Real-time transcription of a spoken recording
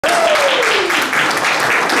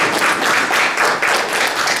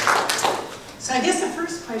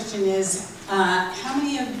question is, how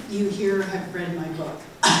many of you here have read my book?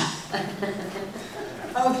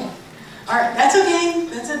 Okay. All right, that's okay,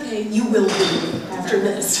 that's okay. You will be after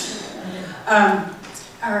this. All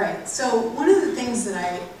right, so one of the things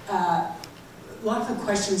that a lot of the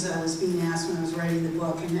questions that I was being asked when I was writing the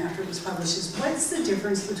book and after it was published is, what's the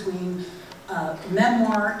difference between a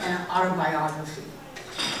memoir and an autobiography?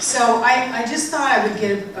 So I just thought I would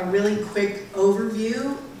give a really quick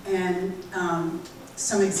overview and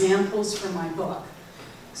some examples from my book.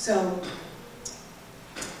 So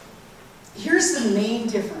here's the main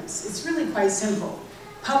difference. It's really quite simple.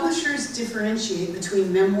 Publishers differentiate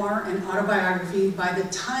between memoir and autobiography by the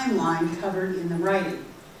timeline covered in the writing.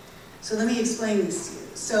 So let me explain this to you.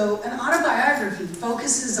 So an autobiography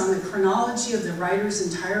focuses on the chronology of the writer's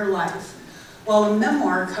entire life, while a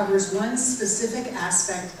memoir covers one specific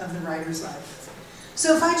aspect of the writer's life.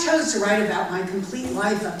 So if I chose to write about my complete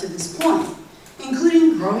life up to this point,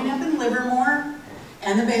 including growing up in Livermore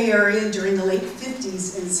and the Bay Area during the late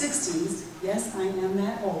 50s and 60s, yes, I am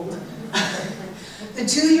that old, the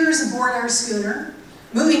 2 years aboard our schooner,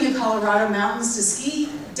 moving to Colorado mountains to ski,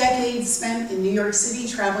 decades spent in New York City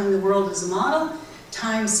traveling the world as a model,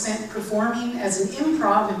 time spent performing as an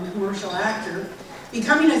improv and commercial actor,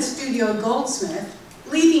 becoming a studio goldsmith,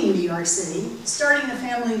 leaving New York City, starting a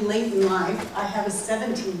family late in life. I have a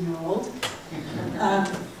 17-year-old.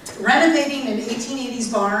 Renovating an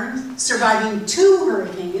 1880s barn, surviving 2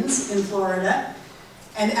 hurricanes in Florida,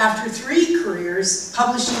 and after 3 careers,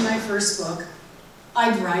 publishing my first book,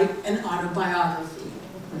 I'd write an autobiography.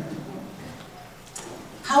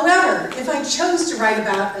 However, if I chose to write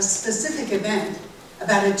about a specific event,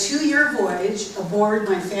 about a 2-year voyage aboard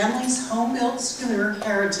my family's home-built schooner,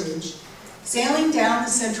 Heritage, sailing down the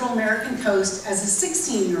Central American coast as a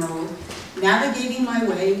 16-year-old, navigating my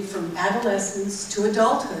way from adolescence to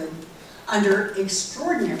adulthood under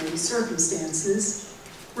extraordinary circumstances,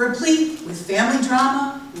 replete with family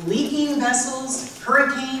drama, leaking vessels,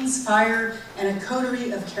 hurricanes, fire, and a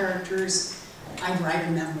coterie of characters, I'd write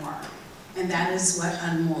a memoir. And that is what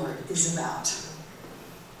Unmoored is about.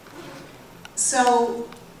 So,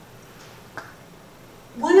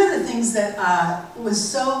 one of the things that was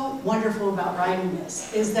so wonderful about writing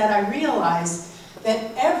this is that I realized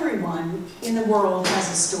that everyone in the world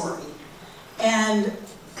has a story. And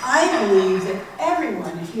I believe that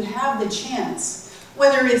everyone, if you have the chance,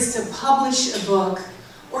 whether it's to publish a book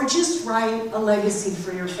or just write a legacy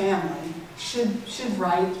for your family, should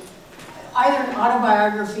write either an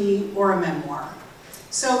autobiography or a memoir.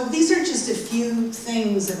 So these are just a few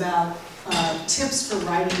things about tips for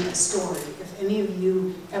writing a story. If any of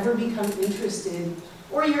you ever become interested,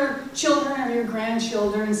 or your children or your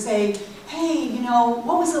grandchildren say, hey, you know,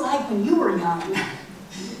 what was it like when you were young?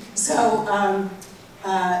 So,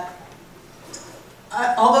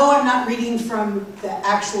 although I'm not reading from the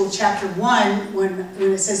actual chapter 1, when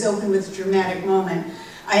it says open with a dramatic moment,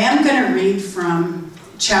 I am going to read from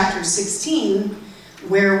chapter 16,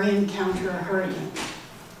 where we encounter a hurricane.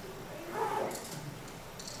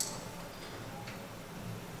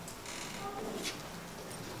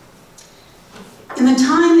 In the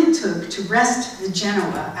time it took to wrest the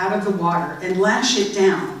Genoa out of the water and lash it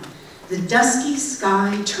down, the dusky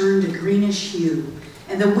sky turned a greenish hue,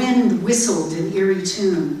 and the wind whistled in eerie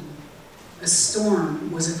tune. A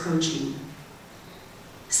storm was approaching.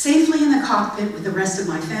 Safely in the cockpit with the rest of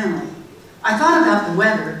my family, I thought about the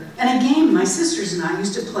weather and a game my sisters and I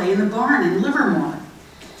used to play in the barn in Livermore.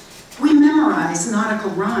 We memorized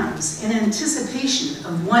nautical rhymes in anticipation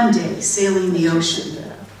of one day sailing the ocean.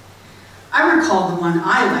 I recall the one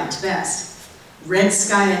I liked best: red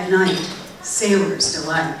sky at night, sailors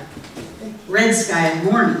delight. Red sky at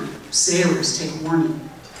morning, sailors take warning.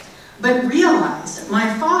 But realized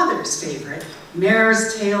my father's favorite,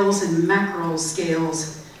 mare's tails and mackerel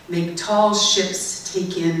scales, make tall ships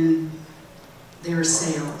take in their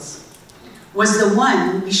sails, was the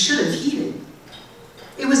one we should have heeded.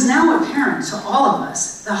 It was now apparent to all of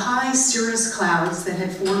us the high cirrus clouds that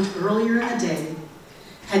had formed earlier in the day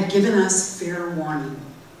had given us fair warning.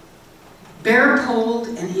 Bare-poled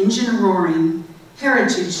and engine roaring,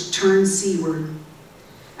 Heritage turned seaward.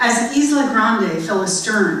 As Isla Grande fell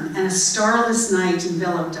astern and a starless night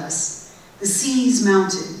enveloped us, the seas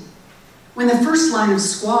mounted. When the first line of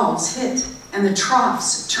squalls hit and the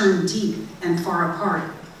troughs turned deep and far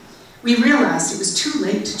apart, we realized it was too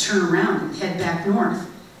late to turn around and head back north,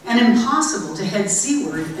 and impossible to head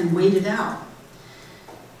seaward and wait it out.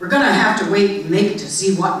 We're gonna have to wait and make it to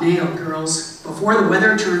Zihuatanejo, girls, before the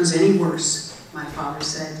weather turns any worse, my father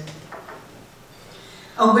said.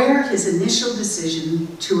 Aware his initial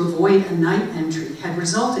decision to avoid a night entry had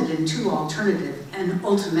resulted in 2 alternative and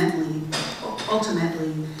ultimately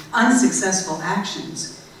unsuccessful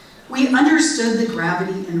actions, we understood the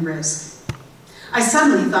gravity and risk. I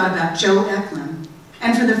suddenly thought about Joe Eklund,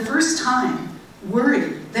 and for the first time,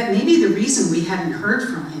 worried that maybe the reason we hadn't heard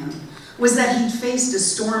from him was that he'd faced a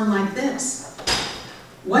storm like this.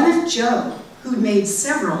 What if Joe, who'd made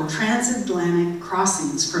several transatlantic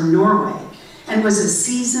crossings from Norway and was a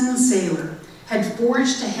seasoned sailor, had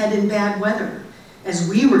forged ahead in bad weather, as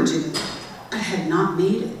we were doing, but had not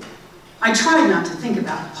made it? I tried not to think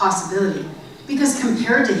about the possibility, because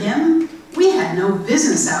compared to him, we had no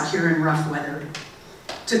business out here in rough weather.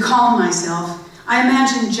 To calm myself, I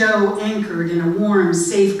imagined Joe anchored in a warm,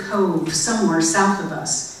 safe cove somewhere south of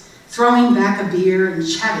us, throwing back a beer and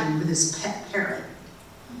chatting with his pet parrot.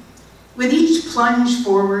 With each plunge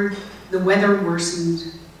forward, the weather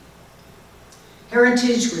worsened.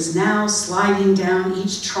 Heritage was now sliding down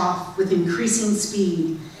each trough with increasing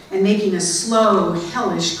speed and making a slow,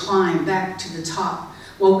 hellish climb back to the top,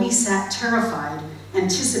 while we sat terrified,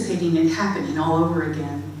 anticipating it happening all over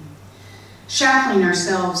again. Shackling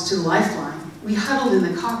ourselves to the lifeline, we huddled in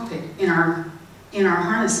the cockpit in our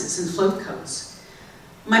harnesses and float coats.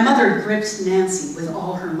 My mother gripped Nancy with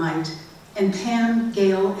all her might, and Pam,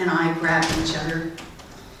 Gail, and I grabbed each other.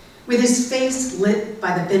 With his face lit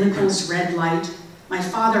by the binnacle's red light, my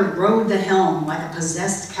father rode the helm like a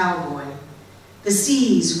possessed cowboy. The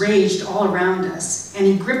seas raged all around us, and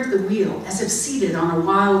he gripped the wheel as if seated on a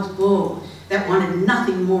wild bull that wanted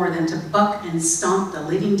nothing more than to buck and stomp the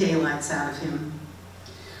living daylights out of him.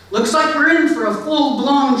 "Looks like we're in for a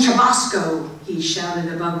full-blown chubasco," he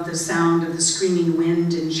shouted above the sound of the screaming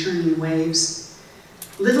wind and churning waves.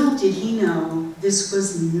 Little did he know this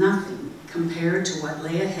was nothing compared to what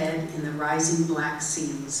lay ahead in the rising black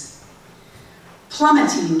seas.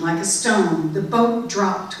 Plummeting like a stone, the boat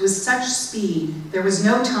dropped with such speed there was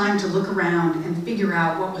no time to look around and figure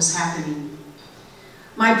out what was happening.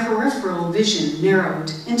 My peripheral vision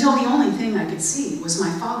narrowed until the only thing I could see was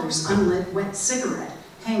my father's unlit wet cigarette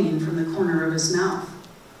hanging from the corner of his mouth.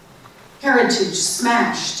 Heritage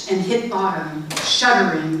smashed and hit bottom,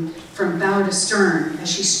 shuddering from bow to stern as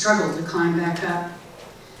she struggled to climb back up.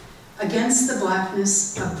 Against the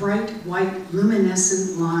blackness, a bright white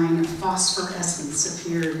luminescent line of phosphorescence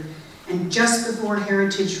appeared, and just before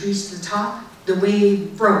Heritage reached the top, the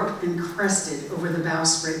wave broke and crested over the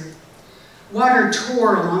bowsprit. Water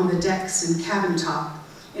tore along the decks and cabin top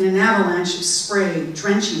in an avalanche of spray,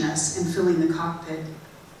 drenching us and filling the cockpit.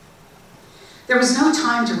 There was no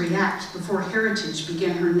time to react before Heritage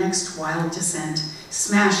began her next wild descent,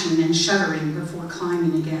 smashing and shuddering before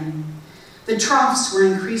climbing again. The troughs were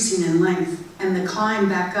increasing in length, and the climb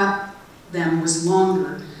back up them was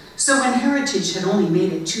longer, so when Heritage had only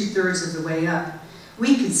made it 2/3 of the way up,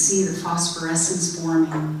 we could see the phosphorescence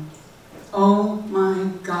forming. "Oh my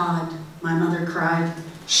God," my mother cried,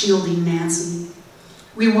 shielding Nancy.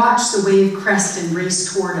 We watched the wave crest and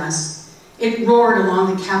race toward us. It roared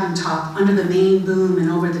along the cabin top, under the main boom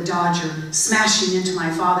and over the dodger, smashing into my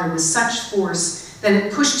father with such force that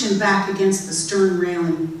it pushed him back against the stern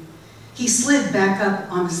railing. He slid back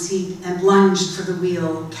up on the seat and lunged for the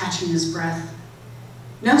wheel, catching his breath.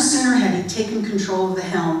 No sooner had he taken control of the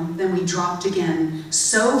helm than we dropped again,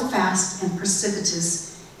 so fast and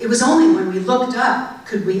precipitous, it was only when we looked up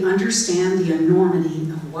could we understand the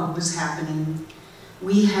enormity of what was happening.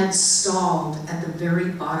 We had stalled at the very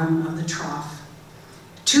bottom of the trough.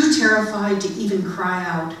 Too terrified to even cry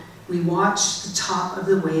out, we watched the top of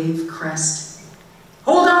the wave crest.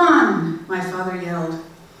 "Hold on!" my father yelled.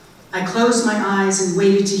 I closed my eyes and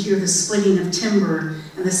waited to hear the splitting of timber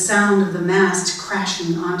and the sound of the mast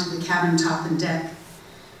crashing onto the cabin top and deck.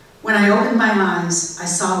 When I opened my eyes, I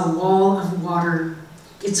saw a wall of water,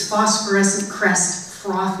 its phosphorescent crest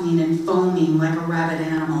frothing and foaming like a rabid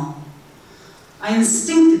animal. I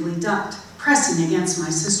instinctively ducked, pressing against my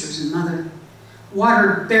sisters and mother.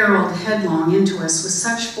 Water barreled headlong into us with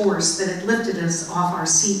such force that it lifted us off our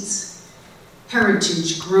seats.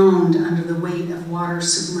 Heritage groaned under the weight of water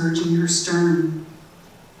submerging her stern.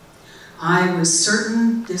 I was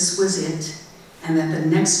certain this was it, and that the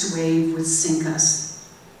next wave would sink us.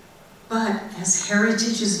 But as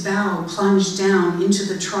Heritage's bow plunged down into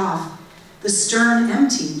the trough, the stern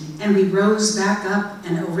emptied, and we rose back up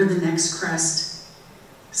and over the next crest.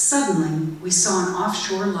 Suddenly, we saw an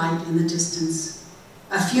offshore light in the distance.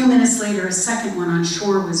 A few minutes later, a second one on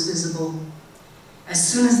shore was visible. As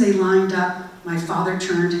soon as they lined up, my father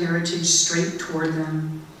turned Heritage straight toward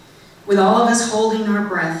them. With all of us holding our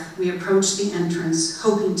breath, we approached the entrance,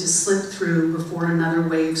 hoping to slip through before another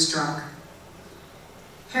wave struck.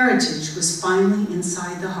 Heritage was finally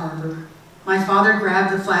inside the harbor. My father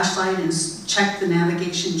grabbed the flashlight and checked the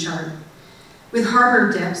navigation chart. With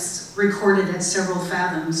harbor depths recorded at several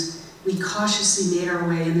fathoms, we cautiously made our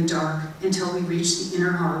way in the dark until we reached the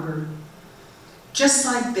inner harbor. Just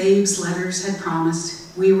like Babe's letters had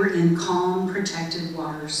promised, we were in calm, protected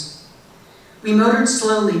waters. We motored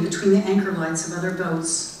slowly between the anchor lights of other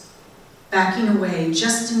boats, backing away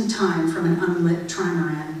just in time from an unlit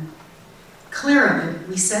trimaran. Clear of it,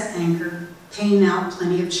 we set anchor, paying out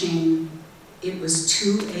plenty of chain. It was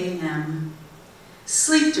 2 a.m.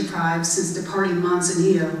 Sleep deprived since departing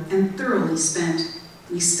Manzanillo and thoroughly spent,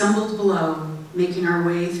 we stumbled below, making our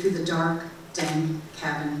way through the dark, dank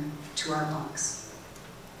cabin to our bunks.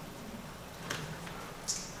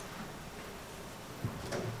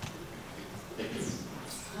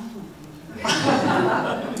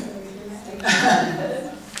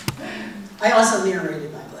 I also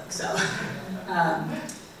narrated my book, so.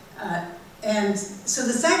 And so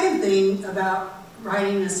the second thing about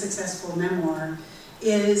writing a successful memoir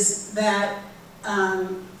is that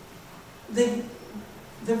the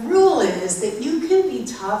rule is that you can be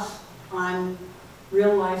tough on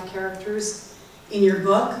real life characters in your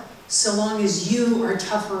book so long as you are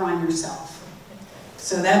tougher on yourself.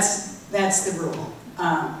 So that's the rule.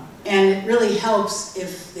 And it really helps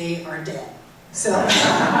if they are dead. So,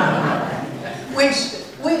 which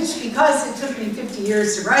because it took me 50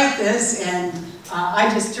 years to write this, and I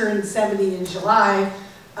just turned 70 in July,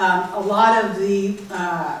 a lot of the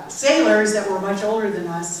sailors that were much older than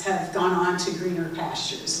us have gone on to greener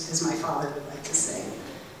pastures, as my father would like to say.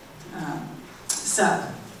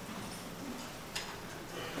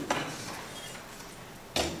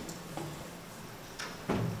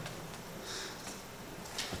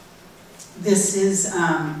 This is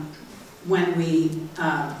when we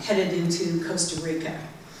headed into Costa Rica.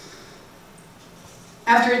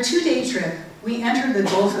 After a 2-day trip, we entered the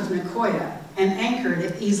Gulf of Nicoya and anchored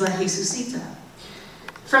at Isla Jesusita.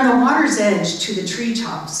 From the water's edge to the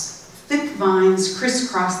treetops, thick vines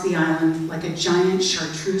crisscrossed the island like a giant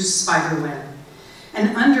chartreuse spiderweb,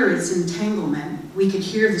 and under its entanglement, we could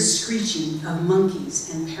hear the screeching of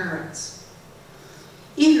monkeys and parrots.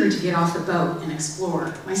 Eager to get off the boat and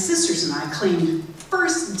explore, my sisters and I claimed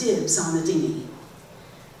first dibs on the dinghy.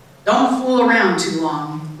 "Don't fool around too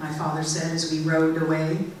long," my father said as we rowed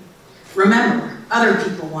away. "Remember, other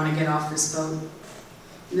people want to get off this boat."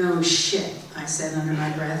 "No shit," I said under my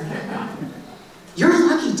breath. "You're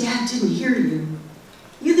lucky Dad didn't hear you."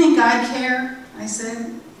 "You think I care?" I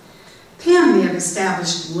said. Pam may have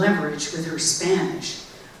established leverage with her Spanish,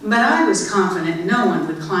 but I was confident no one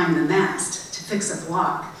would climb the mast to fix a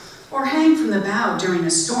block or hang from the bow during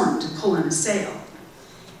a storm to pull in a sail.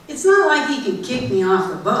 It's not like he can kick me off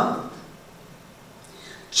the boat.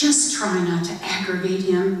 "Just try not to aggravate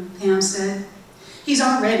him," Pam said. "He's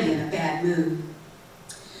already in a bad mood."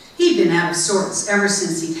 He'd been out of sorts ever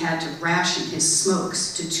since he'd had to ration his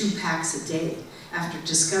smokes to 2 packs a day after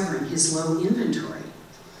discovering his low inventory.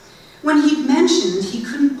 When he'd mentioned he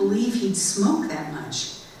couldn't believe he'd smoked that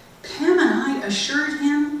much, Pam and I assured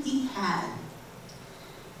him he had.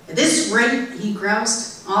 "At this rate," he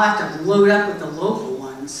groused, "I'll have to load up with the local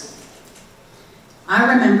ones." I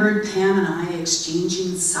remembered Pam and I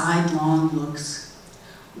exchanging sidelong looks.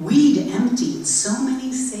 We'd emptied so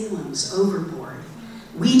many Salems overboard,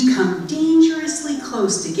 we'd come dangerously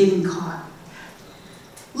close to getting caught.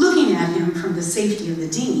 Looking at him from the safety of the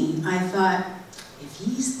dinghy, I thought, if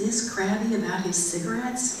he's this crabby about his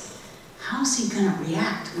cigarettes, how's he gonna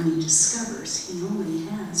react when he discovers he only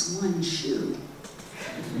has 1 shoe?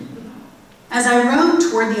 As I rowed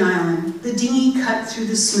toward the island, the dinghy cut through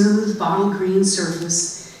the smooth bottle green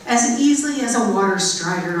surface as easily as a water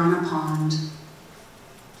strider on a pond.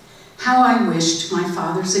 How I wished my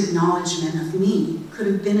father's acknowledgement of me could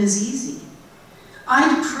have been as easy.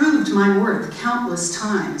 I'd proved my worth countless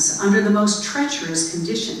times under the most treacherous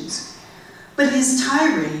conditions, but his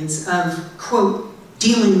tirades of, quote,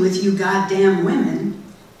 "dealing with you goddamn women,"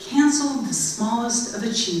 canceled the smallest of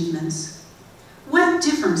achievements. What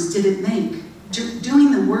difference did it make,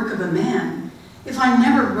 doing the work of a man, if I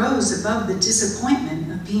never rose above the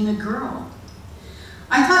disappointment of being a girl?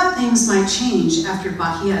 I thought things might change after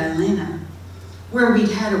Bahia Elena, where we'd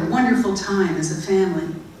had a wonderful time as a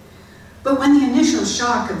family. But when the initial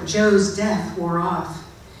shock of Joe's death wore off,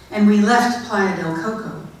 and we left Playa del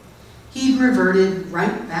Coco, he'd reverted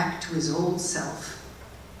right back to his old self.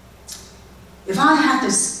 "If I have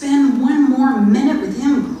to spend 1 more minute with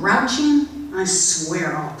him grouching, I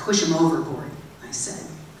swear I'll push him overboard," I said.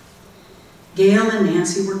 Gail and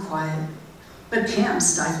Nancy were quiet, but Pam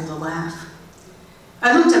stifled a laugh.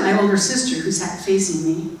 I looked at my older sister who sat facing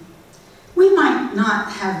me. We might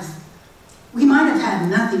have had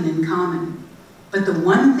nothing in common, but the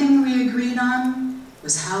one thing we agreed on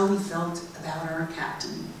was how we felt about our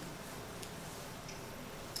captain.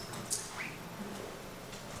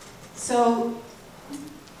 So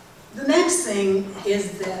the next thing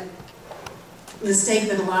is that mistake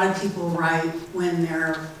that a lot of people write when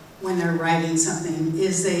they're writing something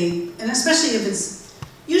is and especially if it's,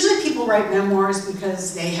 usually people write memoirs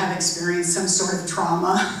because they have experienced some sort of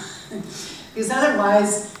trauma. Because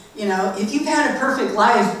otherwise, you know, if you've had a perfect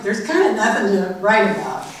life, there's kind of nothing to write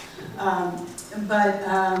about.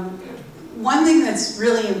 One thing that's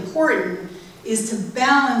really important is to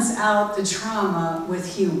balance out the trauma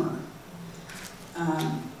with humor.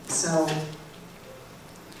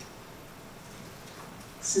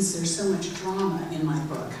 Since there's so much drama in my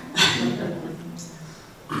book.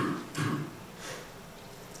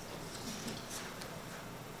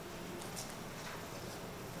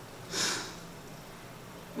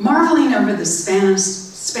 Marveling over the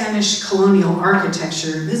Spanish colonial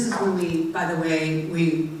architecture, this is when we, by the way,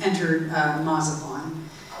 we entered Mazatlan.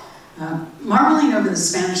 Marveling over the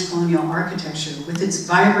Spanish colonial architecture with its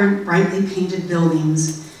vibrant, brightly painted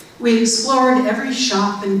buildings, we explored every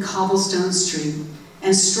shop and cobblestone street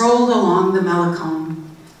and strolled along the Malecón,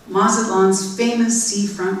 Mazatlan's famous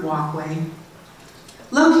seafront walkway.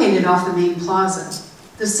 Located off the main plaza,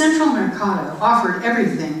 the Central Mercado offered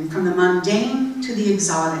everything from the mundane to the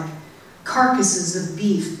exotic. Carcasses of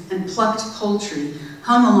beef and plucked poultry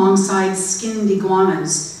hung alongside skinned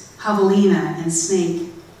iguanas, javelina, and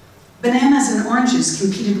snake. Bananas and oranges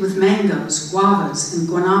competed with mangoes, guavas, and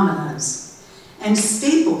guanabanas. And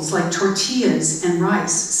staples like tortillas and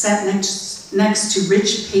rice sat next to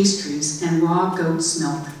rich pastries and raw goat's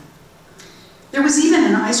milk. There was even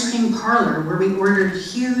an ice cream parlor where we ordered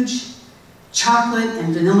huge chocolate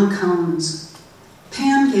and vanilla cones.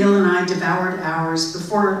 Pam, Gail, and I devoured ours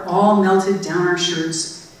before it all melted down our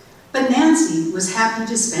shirts, but Nancy was happy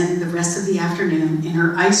to spend the rest of the afternoon in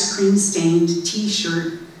her ice cream-stained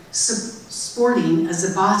t-shirt sporting a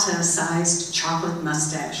Zabata-sized chocolate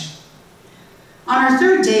mustache. On our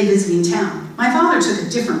third day visiting town, my father took a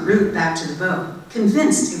different route back to the boat,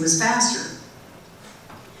 convinced it was faster.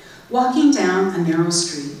 Walking down a narrow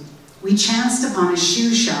street, we chanced upon a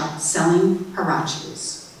shoe shop selling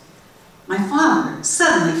huaraches. My father,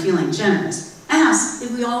 suddenly feeling generous, asked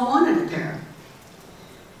if we all wanted a pair.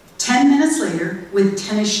 10 minutes later, with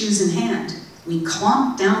tennis shoes in hand, we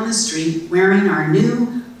clomped down the street wearing our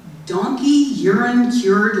new donkey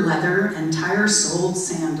urine-cured leather and tire-soled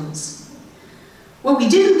sandals. What we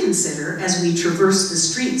didn't consider as we traversed the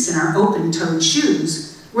streets in our open-toed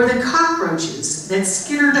shoes were the cockroaches that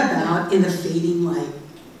skittered about in the fading light.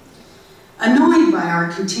 Annoyed by our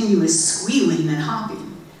continuous squealing and hopping,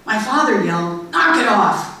 my father yelled, "Knock it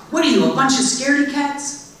off! What are you, a bunch of scaredy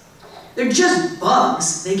cats? They're just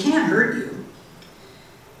bugs, they can't hurt you."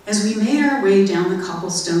 As we made our way down the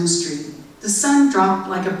cobblestone street, the sun dropped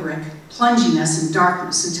like a brick, plunging us in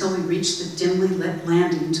darkness until we reached the dimly lit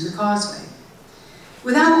landing to the causeway.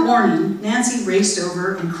 Without warning, Nancy raced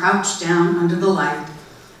over and crouched down under the light.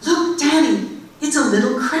 "Look, Daddy, it's a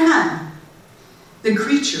little crab." The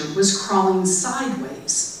creature was crawling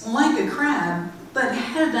sideways, like a crab, but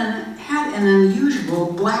had an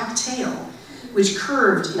unusual black tail, which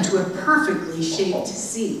curved into a perfectly shaped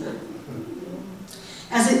C.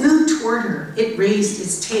 As it moved toward her, it raised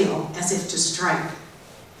its tail as if to strike.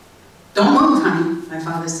 "Don't move, honey," my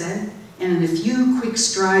father said, and in a few quick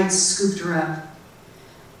strides scooped her up.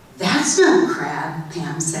 "That's no crab,"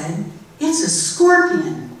 Pam said. "It's a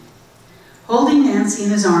scorpion." Holding Nancy in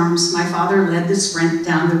his arms, my father led the sprint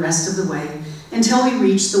down the rest of the way until we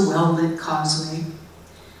reached the well-lit causeway.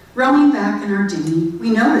 Rowing back in our dinghy, we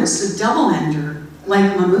noticed a double-ender,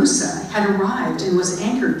 like Mamusa, had arrived and was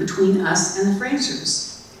anchored between us and the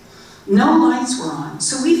Frasers. No lights were on,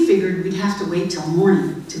 so we figured we'd have to wait till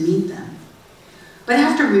morning to meet them. But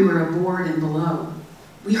after we were aboard and below,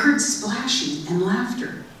 we heard splashing and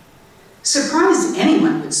laughter. Surprised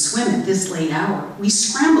anyone would swim at this late hour, we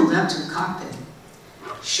scrambled up to the cockpit.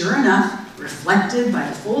 Sure enough, reflected by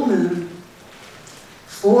the full moon,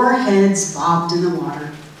 4 heads bobbed in the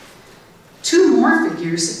water. 2 more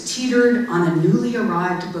figures teetered on the newly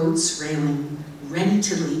arrived boat's railing, ready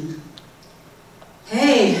to leap.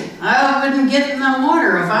 "Hey, I wouldn't get in the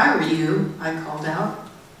water if I were you," I called out.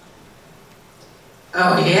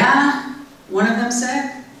 "Oh yeah?" one of them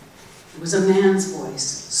said. It was a man's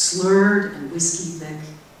voice, slurred and whiskey thick.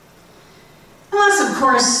 "Unless, of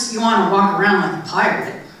course, you want to walk around like a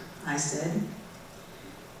pirate," I said.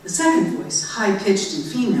 The second voice, high-pitched and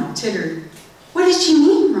female, tittered, What did she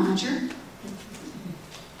mean, Roger?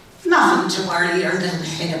 Nothing to worry your little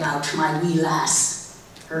head about, my wee lass,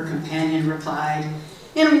 her companion replied,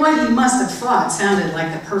 in what he must have thought sounded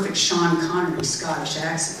like the perfect Sean Connery Scottish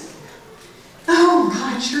accent. Oh,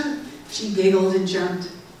 Roger, she giggled and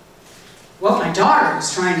jumped. What my daughter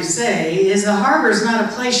was trying to say is the harbor's not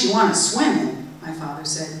a place you want to swim in, my father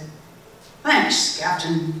said. Thanks,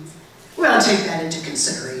 Captain. We'll take that into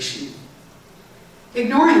consideration.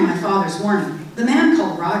 Ignoring my father's warning, the man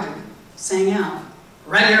called Roger sang out,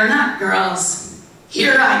 Ready or not, girls,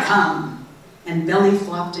 here I come, and belly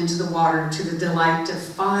flopped into the water to the delight of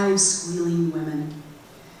 5 squealing women.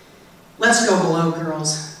 Let's go below,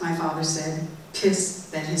 girls, my father said,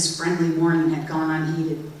 pissed that his friendly warning had gone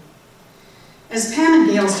unheeded. As Pam and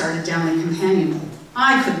Gail started down the companionway,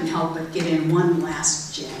 I couldn't help but get in one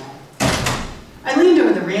last jab. I leaned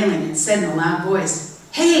over the railing and said in a loud voice,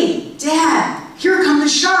 Hey, Dad, here come the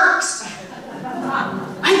sharks!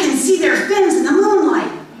 I can see their fins in the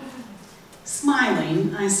moonlight!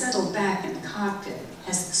 Smiling, I settled back in the cockpit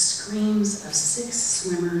as the screams of 6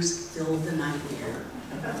 swimmers filled the night air.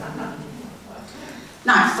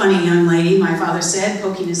 Not funny, young lady, my father said,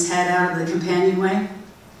 poking his head out of the companionway.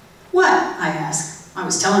 What? I asked. I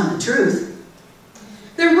was telling the truth.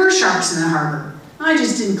 There were sharks in the harbor. I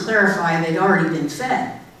just didn't clarify they'd already been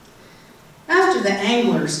fed. After the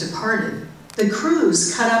anglers departed, the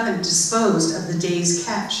crews cut up and disposed of the day's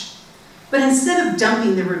catch. But instead of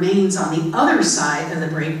dumping the remains on the other side of the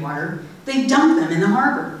breakwater, they dumped them in the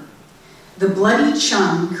harbor. The bloody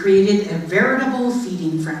chum created a veritable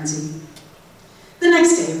feeding frenzy. The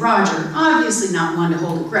next day, Roger, obviously not one to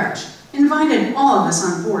hold a grudge, invited all of us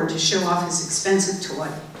on board to show off his expensive toy.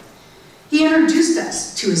 He introduced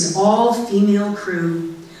us to his all-female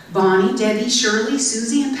crew, Bonnie, Debbie, Shirley,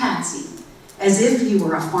 Susie, and Patsy, as if he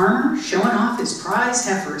were a farmer showing off his prize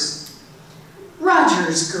heifers.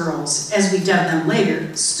 Roger's girls, as we dubbed them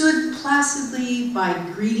later, stood placidly by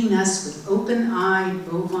greeting us with open-eyed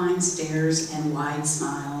bovine stares and wide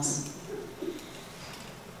smiles.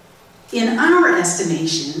 In our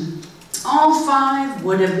estimation, all 5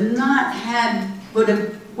 would not have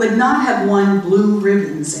won blue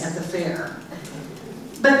ribbons at the fair.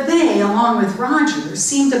 But they, along with Roger,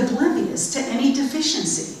 seemed oblivious to any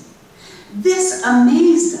deficiency. This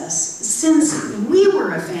amazed us, since we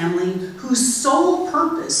were a family whose sole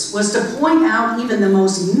purpose was to point out even the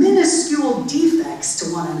most minuscule defects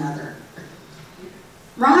to one another.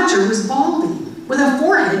 Roger was balding, with a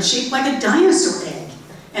forehead shaped like a dinosaur egg,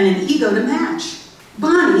 and an ego to match.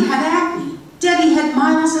 Bonnie had acne. Debbie had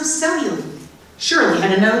miles of cellulite. Shirley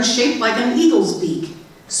had a nose shaped like an eagle's beak.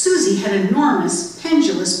 Susie had enormous,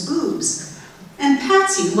 pendulous boobs. And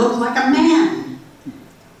Patsy looked like a man.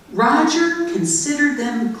 Roger considered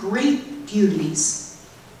them great beauties.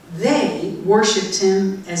 They worshipped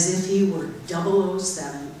him as if he were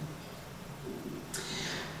 007.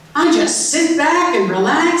 I just sit back and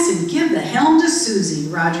relax and give the helm to Susie,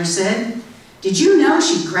 Roger said. Did you know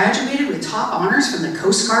she graduated with top honors from the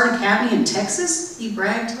Coast Guard Academy in Texas? He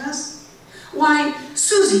bragged to us. Why,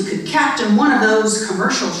 Susie could captain one of those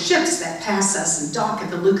commercial ships that pass us and dock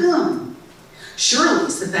at the lagoon.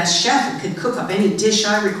 Shirley's the best chef and could cook up any dish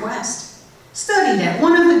I request. Studied at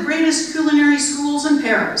one of the greatest culinary schools in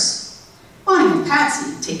Paris. Bonnie and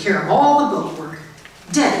Patsy take care of all the boat work.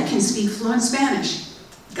 Debbie can speak fluent Spanish.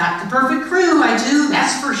 Got the perfect crew, I do,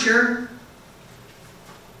 that's for sure.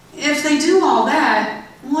 If they do all that,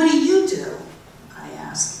 what do you do? I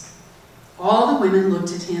asked. All the women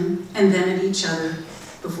looked at him and then at each other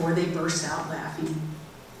before they burst out laughing.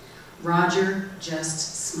 Roger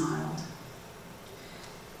just smiled.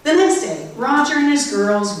 The next day, Roger and his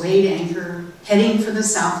girls weighed anchor, heading for the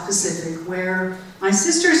South Pacific, where my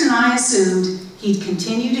sisters and I assumed he'd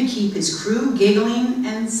continue to keep his crew giggling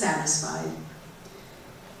and satisfied.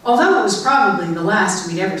 Although it was probably the last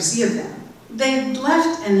we'd ever see of them, they'd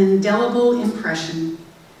left an indelible impression.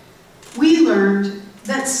 We learned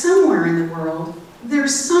that somewhere in the world,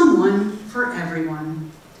 there's someone for everyone.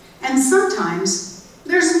 And sometimes,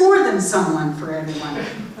 there's more than someone for everyone.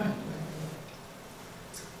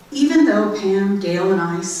 Even though Pam, Gail, and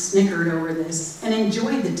I snickered over this and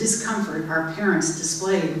enjoyed the discomfort our parents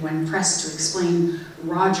displayed when pressed to explain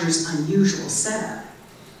Roger's unusual setup,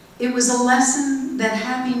 it was a lesson that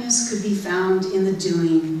happiness could be found in the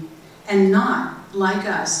doing and not, like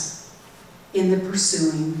us, in the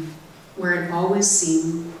pursuing, where it always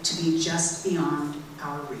seemed to be just beyond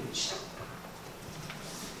our reach.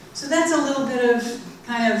 So that's a little bit of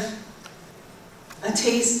kind of a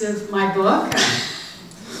taste of my book.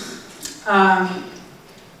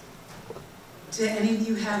 Do any of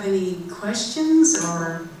you have any questions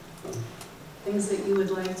or things that you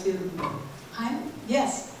would like to? Hi?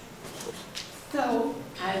 Yes. So,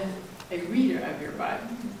 as a reader of your book,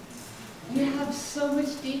 you have so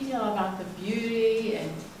much detail about the beauty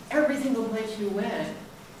and every single place you went.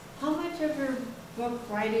 How much of your book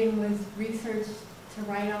writing was research to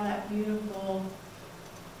write all that beautiful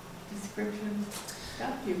description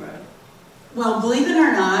stuff you wrote? Well, believe it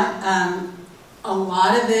or not, a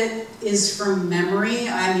lot of it is from memory.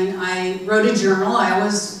 I mean, I wrote a journal. I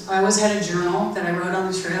always had a journal that I wrote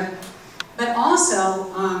on the trip. But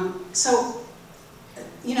also, so,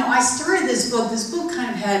 you know, I started this book. This book kind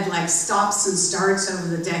of had like stops and starts over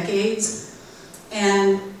the decades.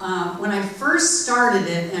 And when I first started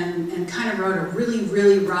it and kind of wrote a really,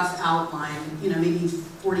 really rough outline, you know, maybe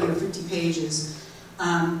 40 or 50 pages,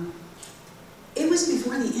 it was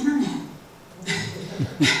before the internet.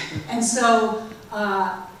 And so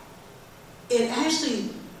it actually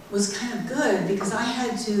was kind of good because I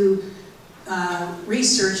had to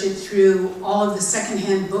research it through all of the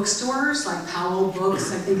secondhand bookstores, like Powell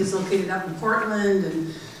Books, I think is located up in Portland,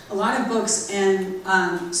 and a lot of books. And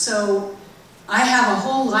so I have a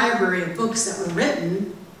whole library of books that were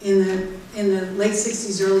written in the late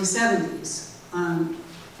 60s, early 70s.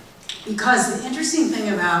 Because the interesting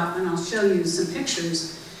thing about, and I'll show you some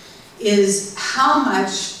pictures, is how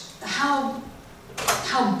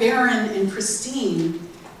barren and pristine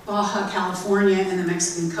Baja California and the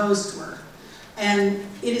Mexican coast were. And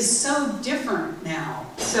it is so different now.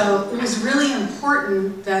 So it was really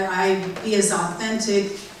important that I be as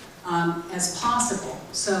authentic as possible.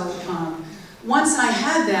 So once I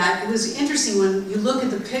had that, it was interesting when you look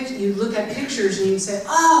at you look at pictures and you say,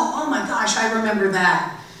 oh my gosh, I remember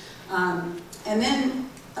that. And then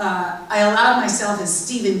I allowed myself, as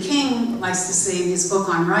Stephen King likes to say in his book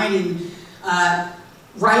on writing,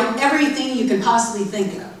 write everything you can possibly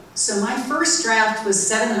think of. So my first draft was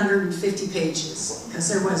 750 pages, because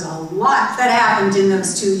there was a lot that happened in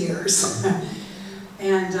those 2 years.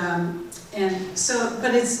 and so,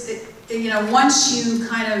 but you know, once you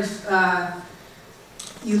kind of,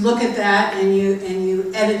 you look at that and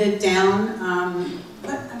you edit it down,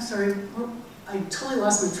 I'm sorry, I totally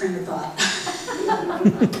lost my train of thought.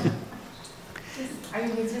 I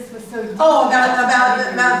mean, it just was so. Oh,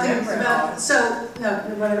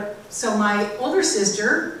 so my older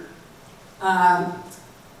sister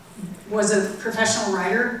was a professional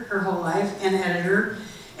writer her whole life and editor,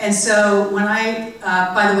 and so when I,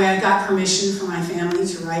 by the way, I got permission from my family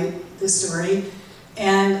to write this story,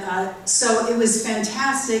 and so it was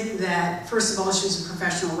fantastic that first of all she was a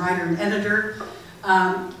professional writer and editor,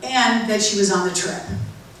 and that she was on the trip.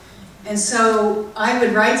 And so I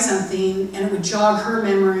would write something and it would jog her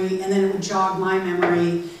memory and then it would jog my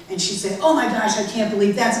memory and she'd say, oh my gosh, I can't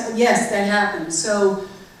believe yes, that happened. So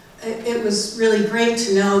it was really great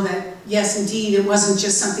to know that, yes, indeed, it wasn't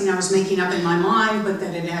just something I was making up in my mind, but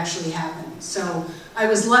that it actually happened. So I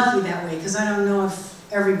was lucky that way because I don't know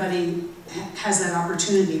if everybody has that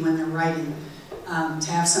opportunity when they're writing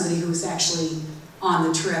to have somebody who's actually on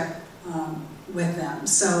the trip with them.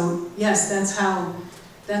 So yes, that's how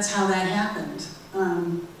that happened.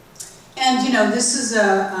 And you know, this is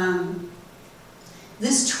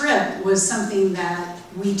this trip was something that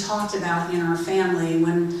we talked about in our family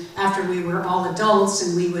after we were all adults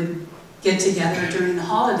and we would get together during the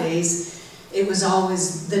holidays. It was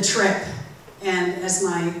always the trip. And as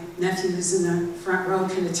my nephew who's in the front row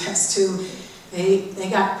can attest to, they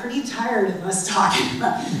got pretty tired of us talking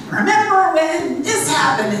about, remember when this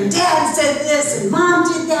happened and Dad said this and Mom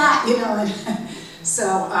did that, you know. And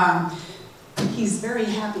so he's very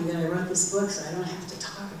happy that I wrote this book so I don't have to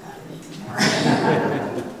talk about it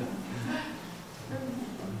anymore.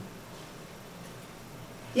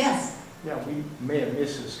 Yes? Yeah, we may have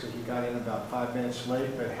missed this because you got in about 5 minutes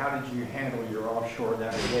late, but how did you handle your offshore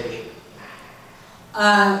navigation?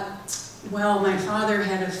 Well, my father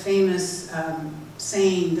had a famous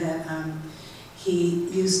saying that he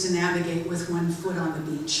used to navigate with one foot on the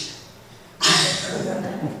beach.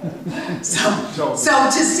 So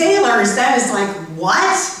to sailors, that is like,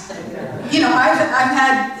 what? You know, I've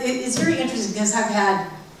had, it's very interesting because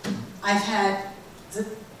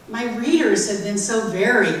my readers have been so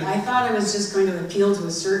varied. I thought I was just going to appeal to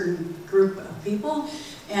a certain group of people.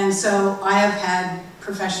 And so I have had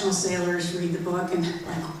professional sailors read the book and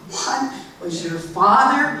like, what was your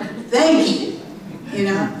father thinking? You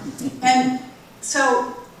know? And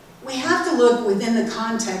so we have to look within the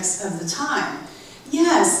context of the time.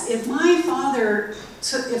 Yes, if my father,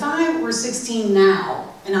 if I were 16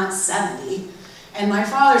 now and not 70, and my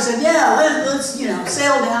father said, yeah, let's you know,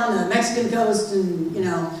 sail down the Mexican coast and, you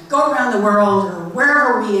know, go around the world or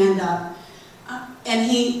wherever we end up, and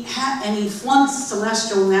he flunked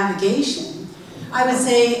celestial navigation, I would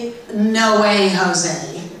say, no way,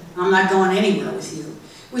 Jose, I'm not going anywhere with you,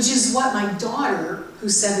 which is what my daughter,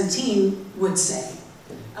 who's 17, would say.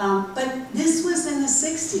 But this was in the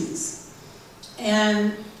 60s.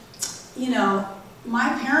 And, you know, my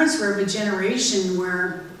parents were of a generation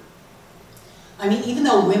where, I mean, even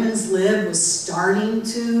though women's lib was starting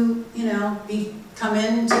to, you know, come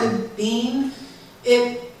into being,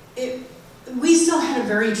 we still had a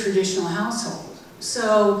very traditional household.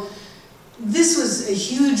 So this was a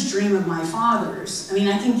huge dream of my father's. I mean,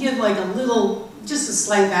 I can give like a little, just a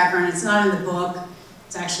slight background. It's not in the book.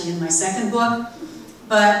 It's actually in my second book.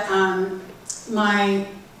 But my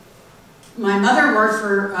mother worked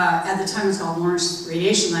for, at the time it was called Morris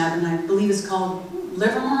Radiation Lab, and I believe it's called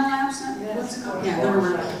Livermore Labs? What's it called? Yeah,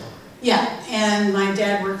 Livermore. Yeah, and my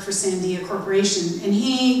dad worked for Sandia Corporation, and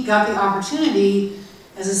he got the opportunity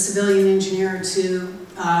as a civilian engineer to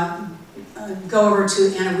go over to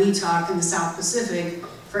Anahuac in the South Pacific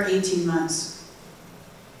for 18 months.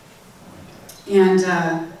 And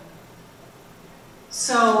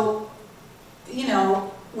so, you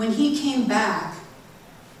know, when he came back,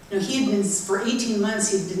 you know, he had been, for 18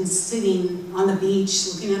 months, he'd been sitting on the beach,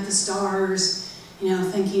 looking at the stars, you know,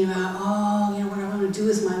 thinking about, oh, you know, what I want to do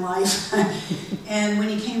with my life. And when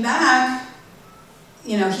he came back,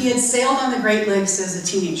 you know, he had sailed on the Great Lakes as a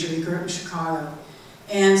teenager. He grew up in Chicago.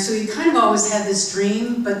 And so he kind of always had this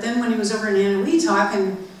dream, but then when he was over in Anahuac,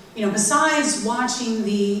 and, you know, besides watching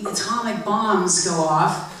the atomic bombs go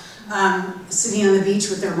off, sitting on the beach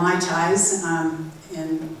with their Mai Tais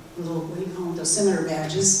and little, what do you call them, dosimeter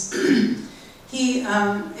badges, he,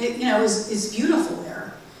 you know, it's beautiful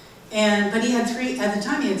there. But he had at the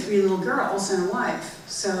time he had 3 little girls and a wife.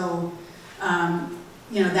 So,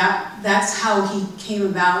 you know, that's how he came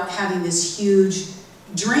about having this huge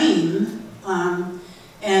dream.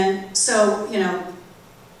 And so, you know,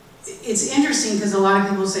 it's interesting because a lot of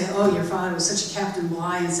people say, oh, your father was such a Captain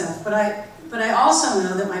Bligh and stuff. But I also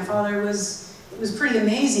know that my father it was pretty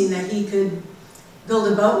amazing that he could build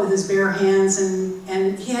a boat with his bare hands,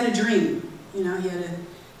 and he had a dream. You know, he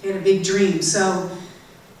had a big dream. So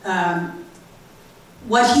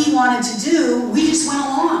what he wanted to do, we just went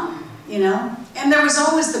along, you know. And there was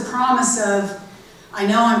always the promise of, I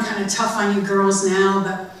know I'm kind of tough on you girls now,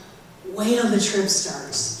 but wait till the trip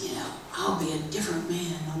starts. You know, I'll be a different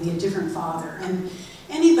man. I'll be a different father. And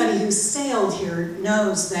anybody who's sailed here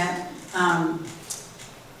knows that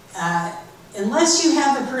unless you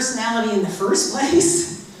have the personality in the first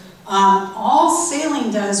place, all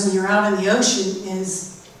sailing does when you're out in the ocean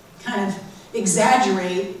is kind of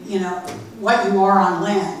exaggerate, you know, what you are on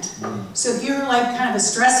land. So if you're like kind of a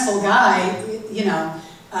stressful guy, you know,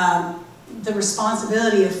 the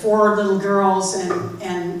responsibility of 4 little girls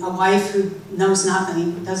and a wife who knows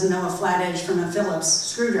nothing, doesn't know a flat edge from a Phillips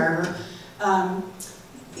screwdriver,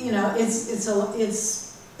 you know, it's a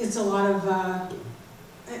lot of,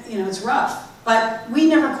 you know, it's rough. But we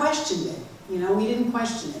never questioned it, you know, we didn't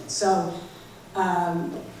question it. So,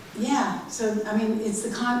 yeah, so, I mean, it's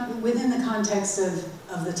within the context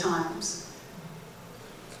of the times.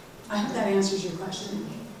 I hope that answers your question.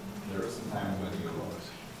 There were some times when you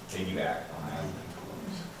piggyback behind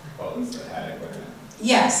boats that had equipment.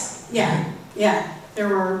 Yes, yeah. There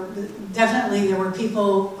were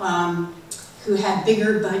people who had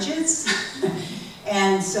bigger budgets,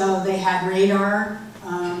 and so they had radar.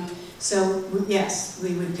 So yes,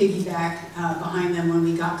 we would piggyback behind them when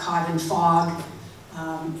we got caught in fog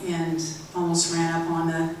and almost ran up on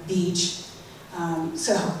the beach.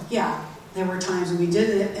 So yeah, there were times when we did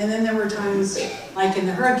it, and then there were times, like in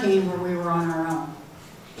the hurricane, where we were on our own.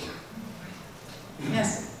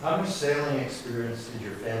 Yes? How much sailing experience did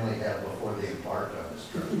your family have before they embarked on this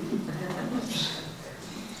trip?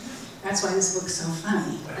 That's why this book's so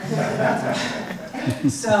funny.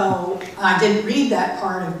 So I didn't read that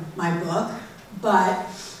part of my book, but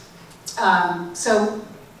so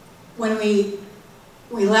when we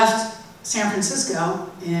left San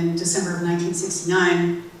Francisco in December of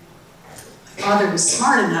 1969, my father was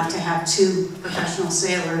smart enough to have 2 professional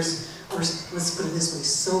sailors, or let's put it this way,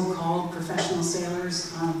 so-called professional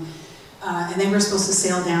sailors, and they were supposed to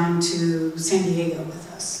sail down to San Diego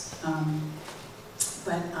with us.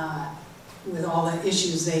 But with all the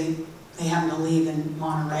issues, they happened to leave in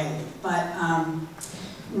Monterey. But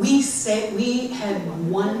we had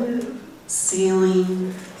 1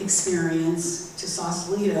 sailing experience to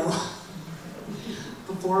Sausalito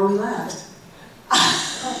before we left.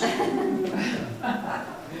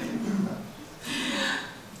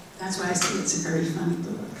 That's why I say it's a very funny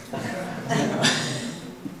book.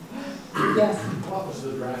 Yes? What was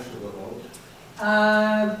the draft of the boat?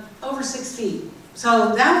 Over 6 feet.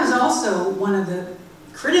 So that was also one of the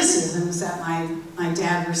criticisms that my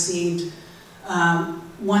dad received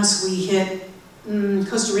once we hit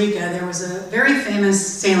Costa Rica. There was a very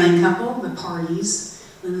famous sailing couple, the Pardys,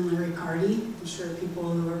 Lynn and Larry Pardey. I'm sure people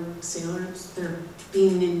who are sailors, they're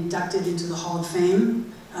being inducted into the Hall of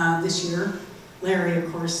Fame this year. Larry,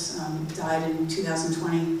 of course, died in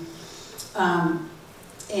 2020.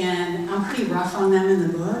 And I'm pretty rough on them in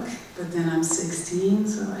the book, but then I'm 16,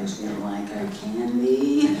 so I feel like I can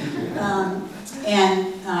be.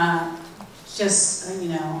 Just, you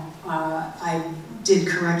know, I did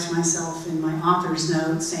correct myself in my author's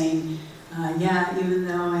note saying, yeah, even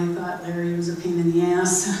though I thought Larry was a pain in the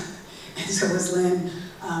ass, and so was Lynn,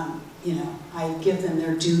 you know, I give them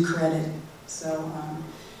their due credit. So,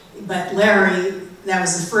 but Larry, that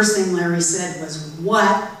was the first thing Larry said was,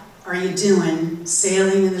 what are you doing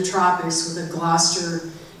sailing in the tropics with a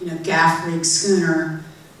Gloucester, you know, gaff rig schooner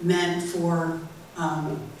meant for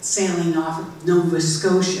sailing off of Nova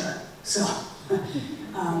Scotia? So,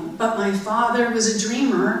 but my father was a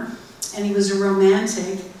dreamer and he was a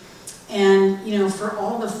romantic, and you know, for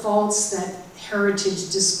all the faults that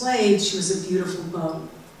Heritage displayed, she was a beautiful boat.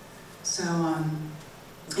 So,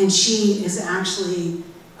 and she is actually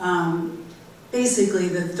basically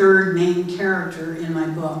the third main character in my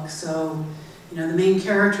book. So, you know, the main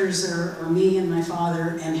characters are me and my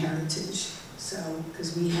father and Heritage. So,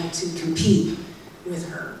 because we had to compete with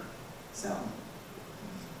her. So,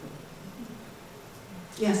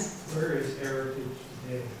 yes? Where is Heritage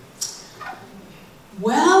today?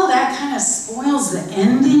 Well, that kind of spoils the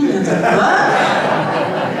ending of the book.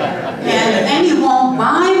 And then you won't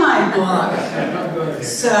buy my book.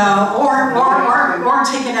 So, or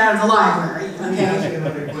take it out of the library, Let me ask you okay?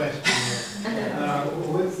 another question.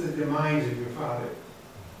 What's the demise of your father?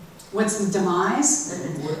 What's the demise?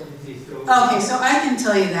 What is he still? Okay, so I can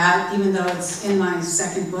tell you that, even though it's in my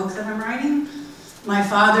second book that I'm writing. My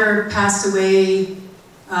father passed away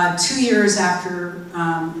 2 years after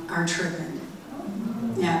our trip ended.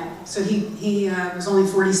 Yeah, so he was only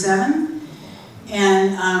 47,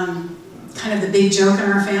 and kind of the big joke in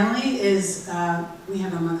our family is, we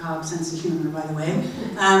have a macabre sense of humor, by the way,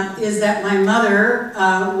 is that my mother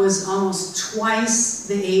was almost twice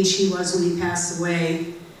the age he was when he passed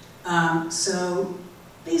away. So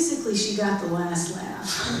basically she got the last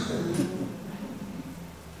laugh.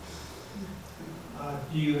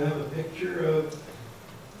 Do you have a picture of?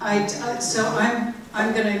 So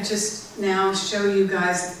I'm gonna just now show you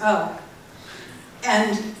guys, oh,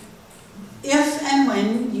 and if and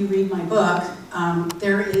when you read my book,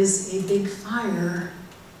 there is a big fire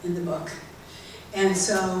in the book. And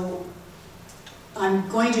so I'm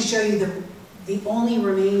going to show you the only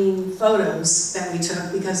remaining photos that we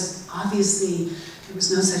took, because obviously there was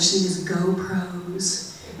no such thing as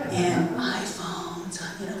GoPros and iPhones,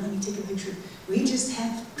 you know, let me take a picture. We just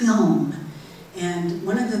had film. And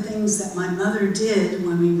one of the things that my mother did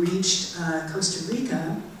when we reached Costa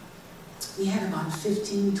Rica, we had about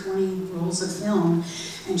 15, 20 rolls of film,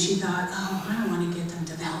 and she thought, oh, I don't want to get them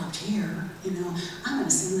developed here, you know, I'm going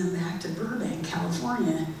to send them back to Burbank,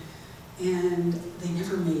 California, and they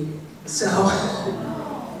never made it. So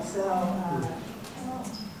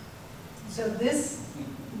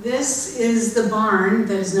this is the barn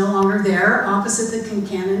that is no longer there, opposite the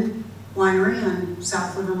Kincannon Winery on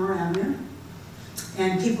South Livermore Avenue.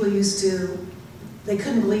 And people used to, they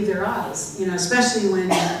couldn't believe their eyes, you know, especially when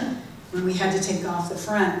we had to take off the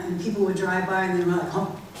front, and people would drive by and they were like,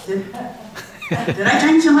 oh, did I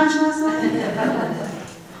drink too much last night?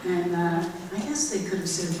 And I guess they could have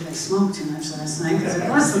said that I smoked too much last night, because it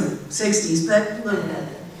was the 60s, but a little bit.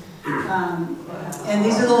 And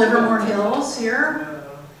these are the Livermore Hills here.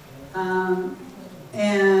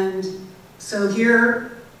 And so here,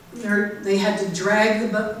 they had to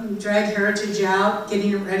drag Heritage out,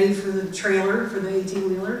 getting it ready for the trailer, for the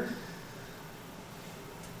 18-wheeler.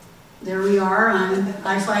 There we are on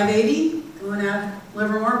I-580, going out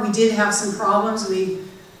Livermore. We did have some problems. We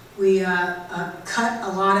cut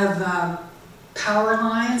a lot of power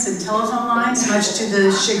lines and telephone lines, much to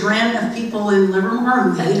the chagrin of people in Livermore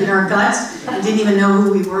who hated our guts and didn't even know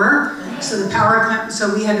who we were. So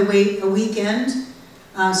we had to wait a weekend.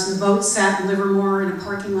 So the boat sat in Livermore in a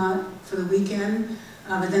parking lot for the weekend,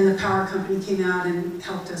 but then the power company came out and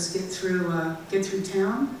helped us get through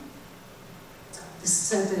town.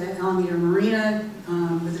 This is at the Alameda Marina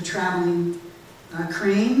with a traveling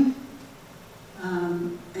crane,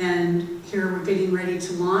 and here we're getting ready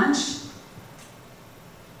to launch.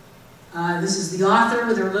 This is the author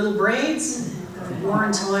with her little braids. I wore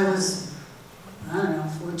until I was, I don't know,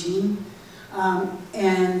 14. My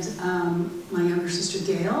younger sister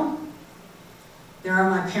Gail. There are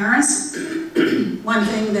my parents. One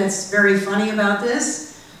thing that's very funny about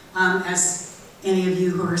this, as any of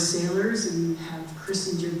you who are sailors and have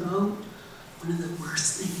christened your boat, one of the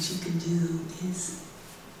worst things you can do is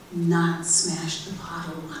not smash the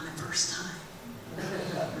bottle on the first time.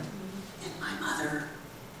 And my mother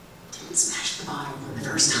didn't smash the bottle on the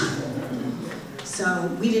first time. So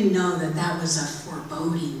we didn't know that that was a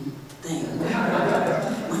foreboding thing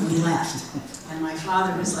when we left. And my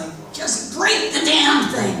father was like, just break the damn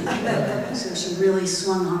thing. So she really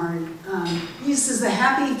swung hard. This is the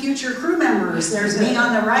happy future crew members. There's me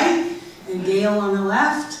on the right and Gail on the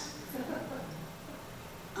left.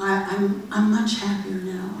 I'm much happier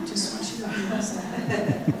now. I just want you to realize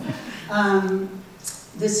that.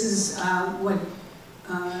 This is what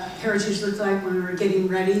Heritage looked like when we were getting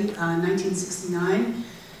ready, 1969.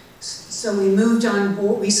 So we moved on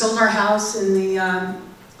board. We sold our house in the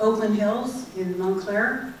Oakland Hills in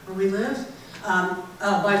Montclair, where we live.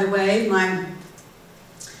 Oh, by the way, a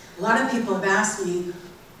lot of people have asked me,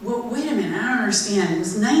 well, wait a minute, I don't understand. It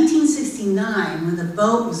was 1969 when the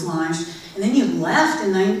boat was launched, and then you left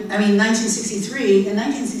in 1963 and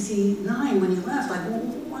 1969 when you left. Like,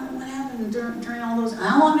 what happened during all those?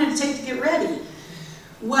 How long did it take to get ready?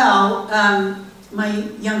 Well, my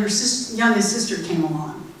youngest sister came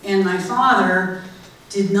along, and my father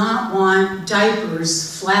did not want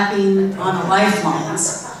diapers flapping on the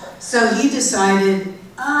lifelines. So he decided,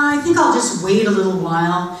 I think I'll just wait a little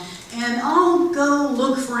while, and I'll go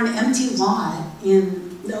look for an empty lot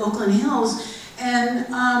in the Oakland Hills, and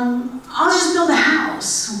I'll just build a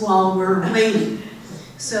house while we're waiting.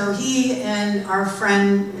 So he and our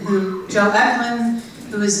friend, Joe Eklund,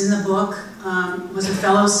 who is in the book, was a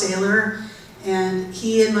fellow sailor, and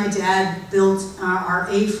he and my dad built our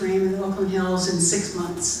A-frame in the Oakland Hills in 6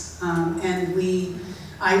 months.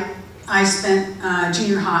 I spent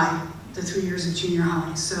junior high, the 3 years of junior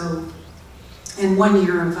high. So, and 1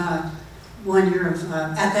 year of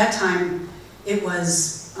at that time, it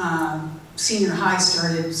was senior high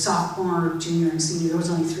started, sophomore, junior, and senior. There was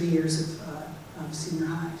only 3 years of senior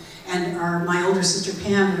high. And my older sister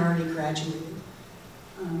Pam had already graduated.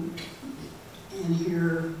 And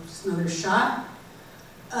here's another shot.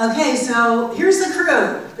 Okay, so here's the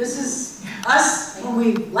crew. This is us when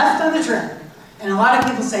we left on the trip. And a lot of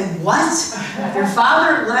people say, what? Your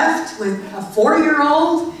father left with a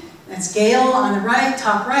 4-year-old? That's Gail on the right,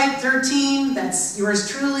 top right, 13. That's yours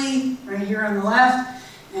truly, right here on the left.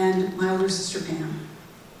 And my older sister Pam.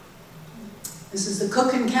 This is the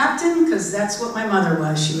cook and captain, because that's what my mother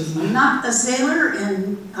was. She was not a sailor,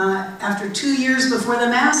 and after 2 years before the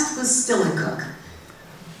mast, was still a cook.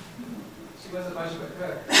 She wasn't much of a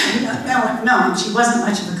cook. No, she wasn't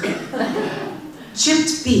much of a cook.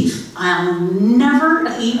 Chipped beef. I'll never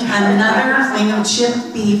eat another thing of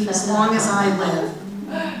chipped beef as long as I live.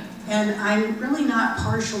 And I'm really not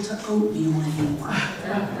partial to oatmeal anymore.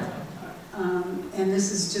 And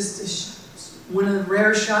this is just one of the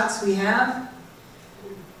rare shots we have.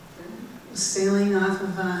 Sailing off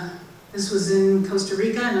of, this was in Costa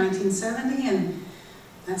Rica in 1970, and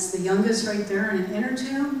that's the youngest right there in an inner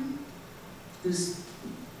tube, who's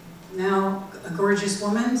now a gorgeous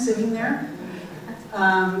woman sitting there.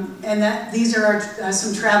 And these are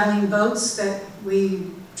some traveling boats that we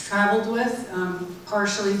traveled with,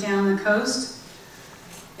 partially down the coast.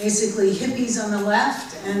 Basically hippies on the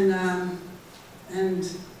left, and I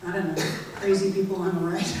don't know, crazy people on the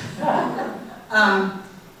right.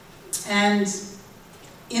 And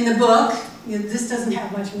in the book, this doesn't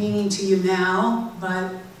have much meaning to you now,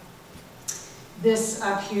 but this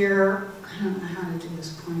up here, I don't know how to do this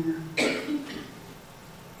pointer.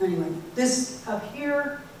 Anyway, this up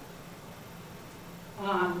here,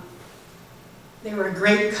 they were a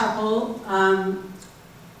great couple.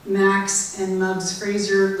 Max and Muggs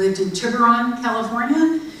Fraser lived in Tiburon,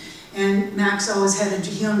 California, and Max always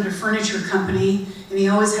he owned a furniture company, and he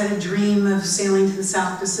always had a dream of sailing to the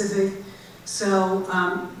South Pacific. So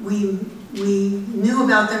we knew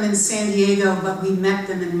about them in San Diego, but we met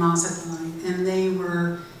them in Mazatlan, and they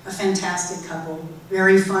were a fantastic couple,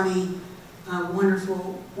 very funny,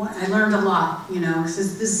 wonderful. I learned a lot, you know,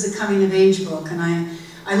 because this is a coming-of-age book, and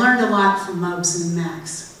I learned a lot from Muggs and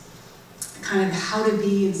Max, kind of how to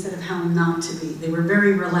be instead of how not to be. They were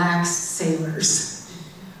very relaxed sailors.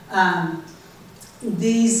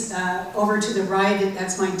 These, over to the right,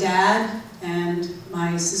 that's my dad and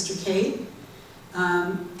my sister Kate.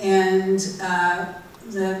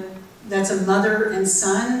 That's a mother and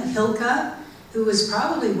son, Hilka, who was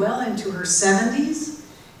probably well into her 70s.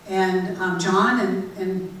 and John,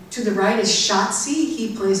 and to the right is Shotzi.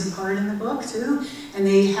 He plays a part in the book too. And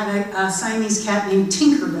they had a Siamese cat named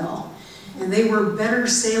Tinkerbell. And they were better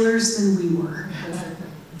sailors than we were.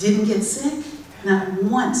 Didn't get sick, not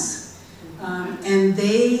once. And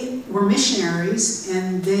they were missionaries,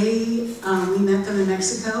 and we met them in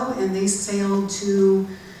Mexico, and they sailed to,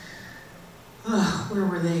 where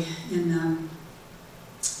were they? In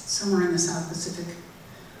somewhere in the South Pacific.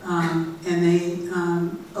 And they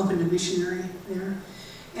opened a missionary there.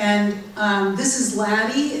 And this is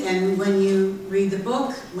Laddie, and when you read the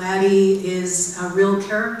book, Laddie is a real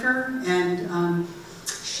character, and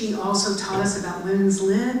she also taught us about women's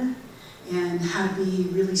lib and how to be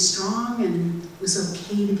really strong, and it was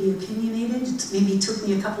okay to be opinionated. It maybe took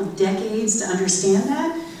me a couple decades to understand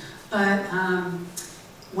that, but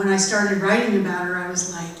when I started writing about her, I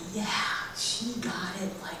was like, yeah, she got it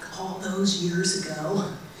like all those years ago.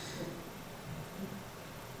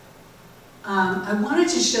 I wanted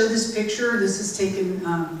to show this picture. This is taken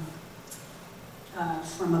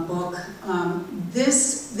from a book.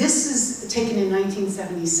 This is taken in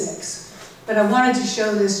 1976. But I wanted to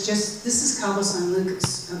show this this is Cabo San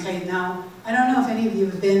Lucas. Okay, now, I don't know if any of you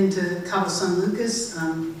have been to Cabo San Lucas.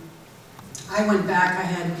 I went back,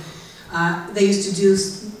 they used to do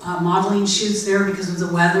modeling shoots there because of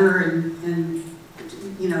the weather and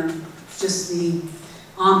you know, just the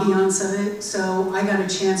ambiance of it. So I got a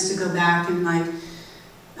chance to go back in like,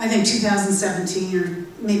 I think 2017 or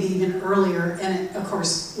maybe even earlier, and it, of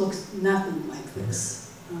course, looks nothing like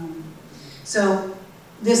this. So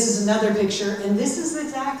this is another picture, and this is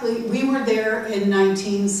exactly, we were there in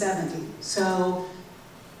 1970. So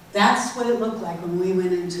that's what it looked like when we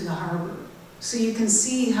went into the harbor. So you can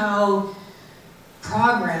see how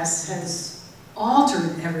progress has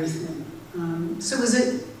altered everything. So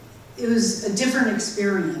it was a different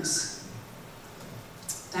experience.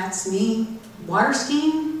 That's me water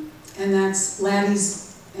skiing, and that's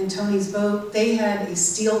Laddie's and Tony's boat. They had a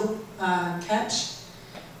steel catch.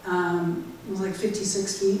 It was like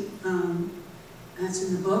 56 feet. That's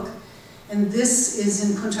in the book. And this is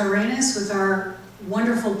in Punta Arenas with our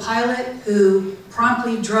wonderful pilot who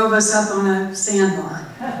promptly drove us up on a sandbar.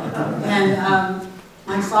 And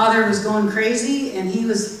my father was going crazy, and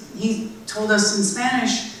he told us in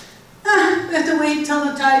Spanish, we have to wait till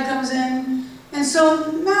the tide comes in, and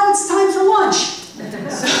so now it's time for lunch.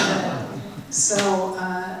 So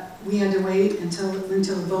we had to wait until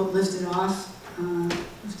the boat lifted off in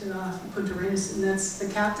Punta Arenas, and that's the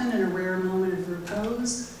captain in a rare moment of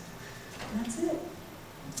repose. And that's it.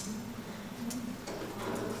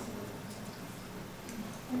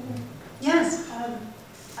 Yes?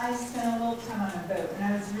 I spent a little time on a boat, and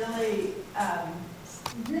I was really,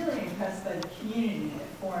 really impressed by the community that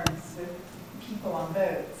forms with people on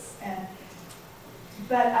boats.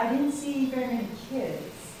 But I didn't see very many kids.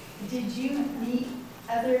 Did you meet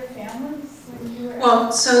other families when you were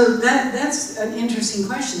Well, so that's an interesting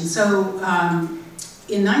question. So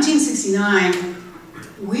in 1969,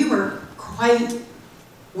 we were quite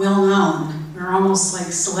well known. We were almost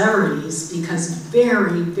like celebrities because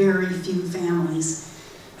very, very few families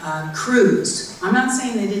cruised. I'm not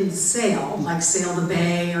saying they didn't sail, like sail the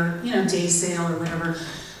bay or, you know, day sail or whatever,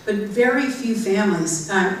 but very few families.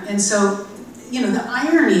 And so, you know, the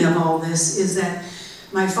irony of all this is that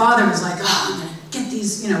my father was like, oh, I'm gonna get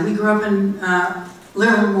these, you know, we grew up in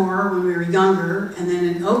Livermore when we were younger, and then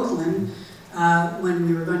in Oakland when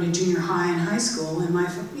we were going to junior high and high school. And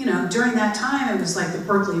you know, during that time, it was like the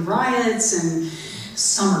Berkeley riots and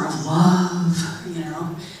Summer of Love, you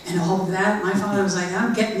know, and all of that. My father was like,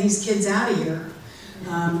 I'm getting these kids out of here.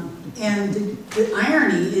 And the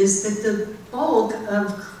irony is that the bulk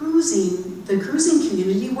of the cruising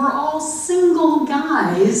community were all single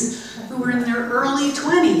guys who were in their early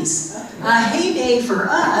 20s. A heyday for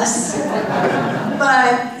us,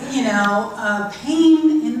 but, you know, a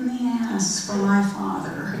pain in the ass for my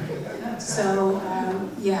father. So,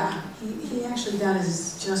 yeah, he actually got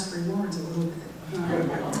his just rewards a little bit.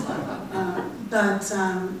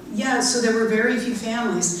 Yeah, so there were very few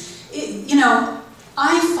families. You know,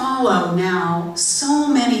 I follow now so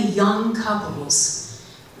many young couples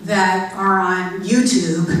that are on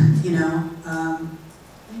YouTube, you know,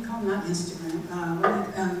 what do you call them? Not Instagram,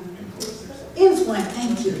 influence,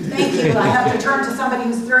 thank you. I have to turn to somebody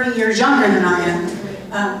who's 30 years younger than I am.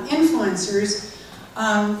 Influencers,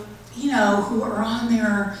 you know, who are on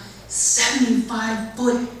their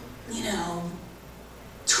 75-foot, you know,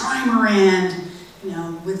 trimaran, you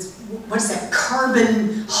know, with, what's that,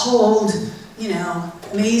 carbon hold, you know,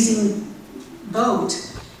 amazing boat.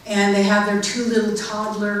 And they have their 2 little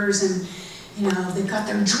toddlers, and they've got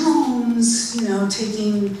their drones,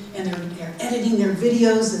 taking, and they're editing their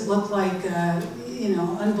videos that look like,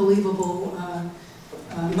 unbelievable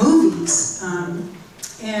movies.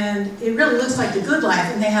 And it really looks like the good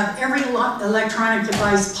life, and they have every electronic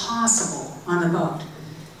device possible on the boat.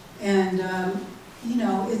 And,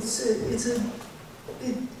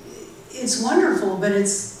 it's wonderful, but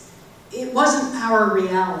it wasn't our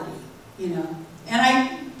reality, And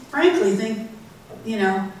I frankly think,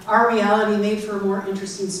 our reality made for a more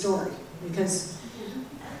interesting story, because,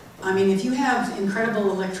 if you have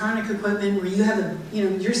incredible electronic equipment where you have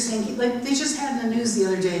you're sinking, like they just had in the news the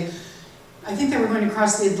other day, I think they were going to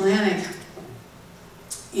cross the Atlantic,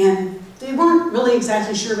 and they weren't really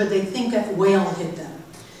exactly sure, but they think a whale hit them.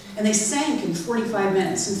 And they sank in 45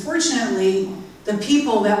 minutes. Unfortunately, the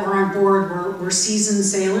people that were on board were seasoned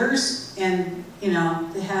sailors, and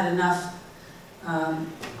they had enough,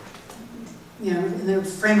 in their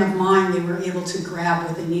frame of mind, they were able to grab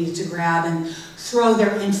what they needed to grab and throw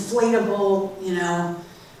their inflatable,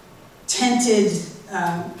 tented,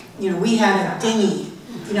 we had a dinghy,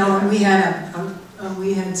 and we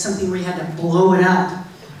had something where you had to blow it up,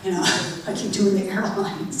 like you do in the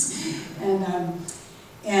airlines.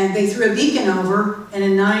 And they threw a beacon over, and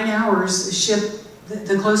in 9 hours,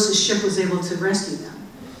 the closest ship was able to rescue them.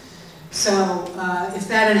 So if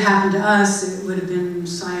that had happened to us, it would have been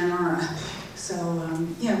sayonara. So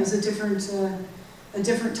it was a different time.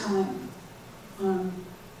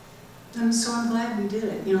 And so I'm glad we did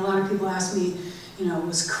it. A lot of people ask me, it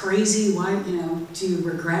was crazy. Why, do you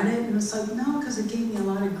regret it? And it's like, no, because it gave me a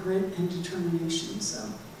lot of grit and determination. So,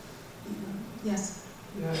 yes.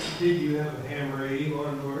 Did you have a ham radio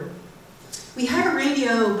on board? We had a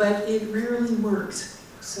radio, but it rarely worked.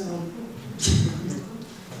 So.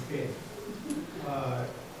 Okay.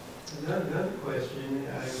 Another question.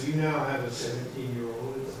 You now have a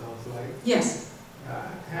 17-year-old, it sounds like. Yes.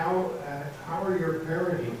 How are your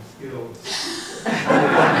parenting skills?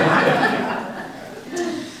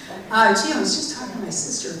 I was just talking to my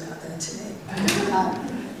sister about that today.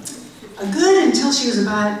 Good until she was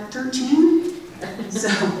about 13. So,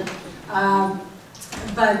 I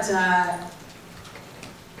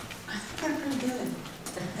think they're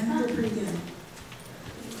pretty good.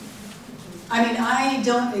 I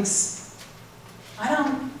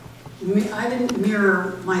didn't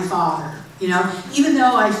mirror my father, even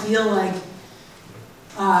though I feel like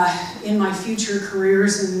in my future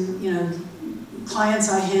careers and, clients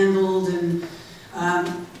I handled and,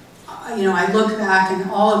 I look back and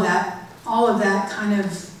all of that kind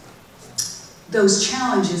of, those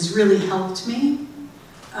challenges really helped me.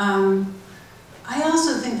 I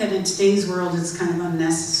also think that in today's world it's kind of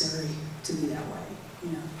unnecessary to be that way,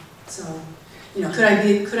 So, could I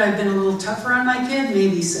have been a little tougher on my kid?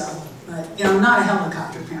 Maybe so. But, I'm not a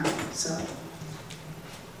helicopter parent, so.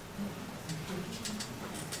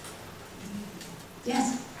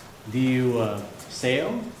 Yes? Do you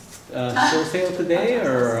sail? Still sail today,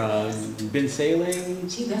 or been sailing?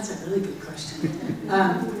 Gee, that's a really good question.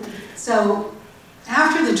 So,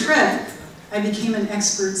 after the trip, I became an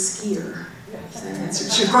expert skier. If that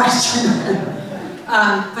answers your question.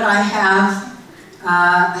 But I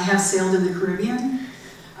have sailed in the Caribbean.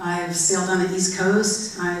 I've sailed on the East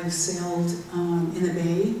Coast. I've sailed in the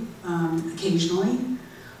Bay occasionally.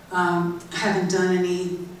 I haven't done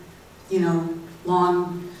any,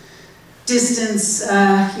 long distance,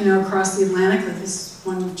 across the Atlantic, like this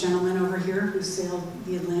one gentleman over here who sailed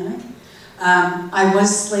the Atlantic. I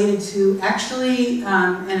was slated to actually,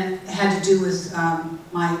 and it had to do with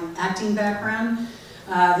my acting background.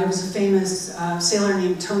 There was a famous sailor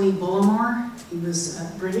named Tony Bullimore. He was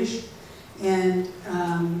British, and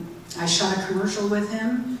I shot a commercial with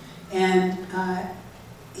him, and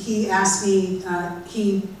he asked me,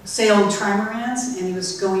 he sailed trimarans, and he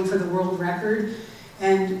was going for the world record,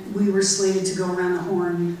 and we were slated to go around the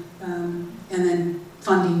Horn, and then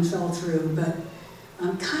funding fell through, but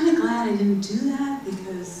I'm kind of glad I didn't do that,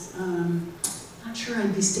 because I'm not sure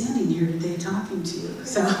I'd be standing here today talking to you,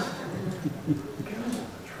 so.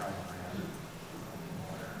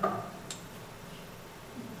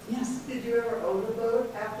 Yes? Did you ever own a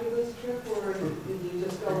boat after this trip, or did you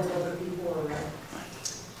just go with other people around?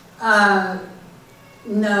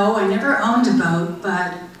 No, I never owned a boat,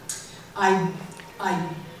 but I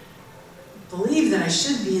believe that I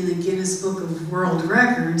should be in the Guinness Book of World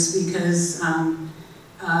Records, because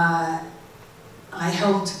I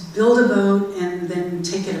helped build a boat and then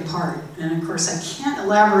take it apart. And of course, I can't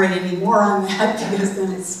elaborate any more on that because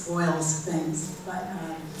then it spoils things. But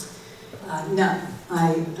no,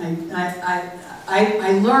 I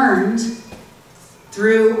learned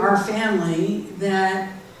through our family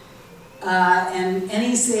that And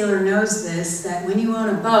any sailor knows this, that when you own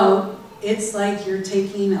a boat, it's like you're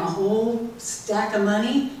taking a whole stack of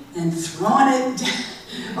money and throwing it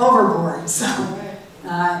overboard. So,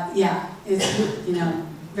 yeah, it's, you know,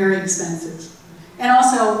 very expensive. And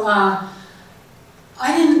also, I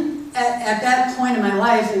didn't, at that point in my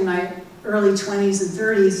life, in my early 20s and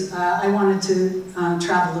 30s, I wanted to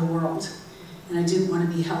travel the world. And I didn't want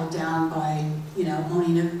to be held down by, you know,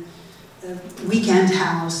 owning a weekend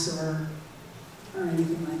house or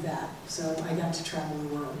anything like that. So I got to travel the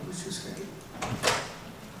world, which was great.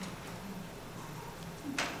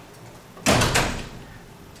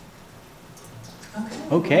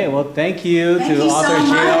 Okay, well, thank you Thank to you so author much.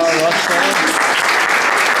 J.R. Roessl.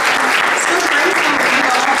 So grateful that you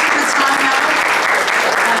all took the time out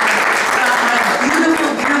on a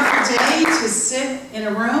beautiful, beautiful day to sit in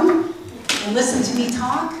a room and listen to me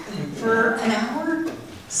talk for an hour.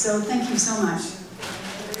 So thank you so much.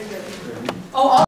 Oh,